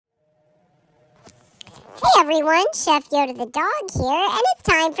Hey everyone, Chef Yoda the dog here, and it's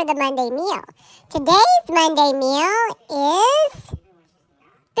time for the Monday meal. Today's Monday meal is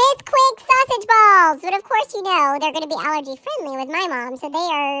Bisquick sausage balls. But of course you know they're going to be allergy friendly with my mom, so they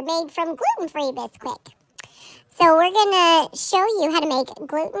are made from gluten-free Bisquick. So we're going to show you how to make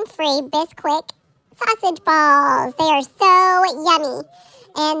gluten-free Bisquick sausage balls. They are so yummy,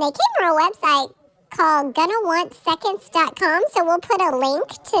 and they came from a website called GonnaWantSeconds.com, so we'll put a link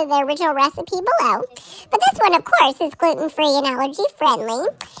to the original recipe below. But this one, of course, is gluten-free and allergy-friendly.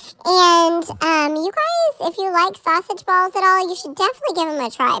 And you guys, if you like sausage balls at all, you should definitely give them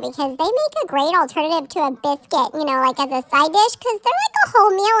a try because they make a great alternative to a biscuit, you know, like as a side dish, because they're like a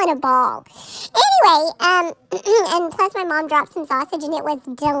whole meal in a ball. Anyway, and plus my mom dropped some sausage and it was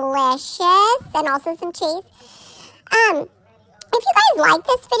delicious, and also some cheese. If you guys like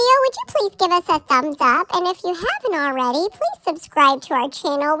this video, would you please give us a thumbs up? And if you haven't already, please subscribe to our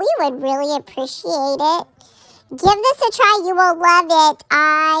channel. We would really appreciate it. Give this a try. You will love it.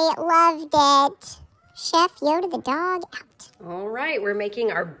 I loved it. Chef Yoda the dog out. All right, we're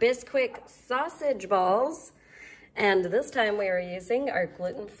making our Bisquick sausage balls. And this time we are using our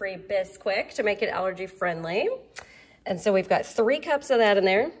gluten-free Bisquick to make it allergy-friendly. And so we've got 3 cups of that in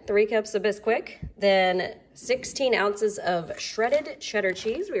there, 3 cups of Bisquick, then 16 ounces of shredded cheddar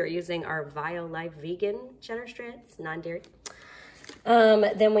cheese. We are using our Violife vegan cheddar shreds, non-dairy.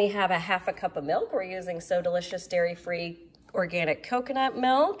 Then we have a half a cup of milk. We're using So Delicious dairy-free organic coconut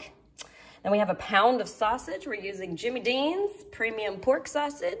milk. Then we have a pound of sausage. We're using Jimmy Dean's premium pork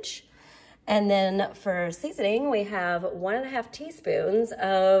sausage. And then for seasoning, we have 1.5 teaspoons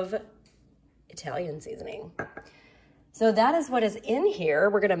of Italian seasoning. So that is what is in here.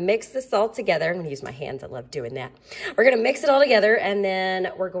 We're gonna mix this all together. I'm gonna use my hands, I love doing that. We're gonna mix it all together, and then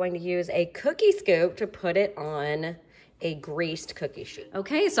we're going to use a cookie scoop to put it on a greased cookie sheet.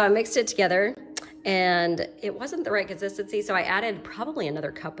 Okay, so I mixed it together and it wasn't the right consistency, so I added probably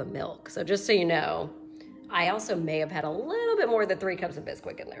another cup of milk. So just so you know, I also may have had a little bit more than 3 cups of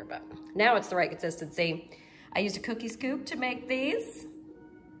Bisquick in there, but now it's the right consistency. I used a cookie scoop to make these.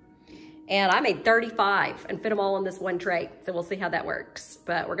 And I made 35 and fit them all in this one tray. So we'll see how that works.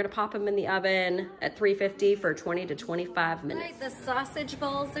 But we're gonna pop them in the oven at 350 for 20 to 25 minutes. All right, the sausage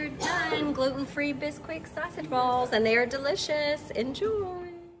balls are done. Gluten-free Bisquick sausage balls, and they are delicious. Enjoy.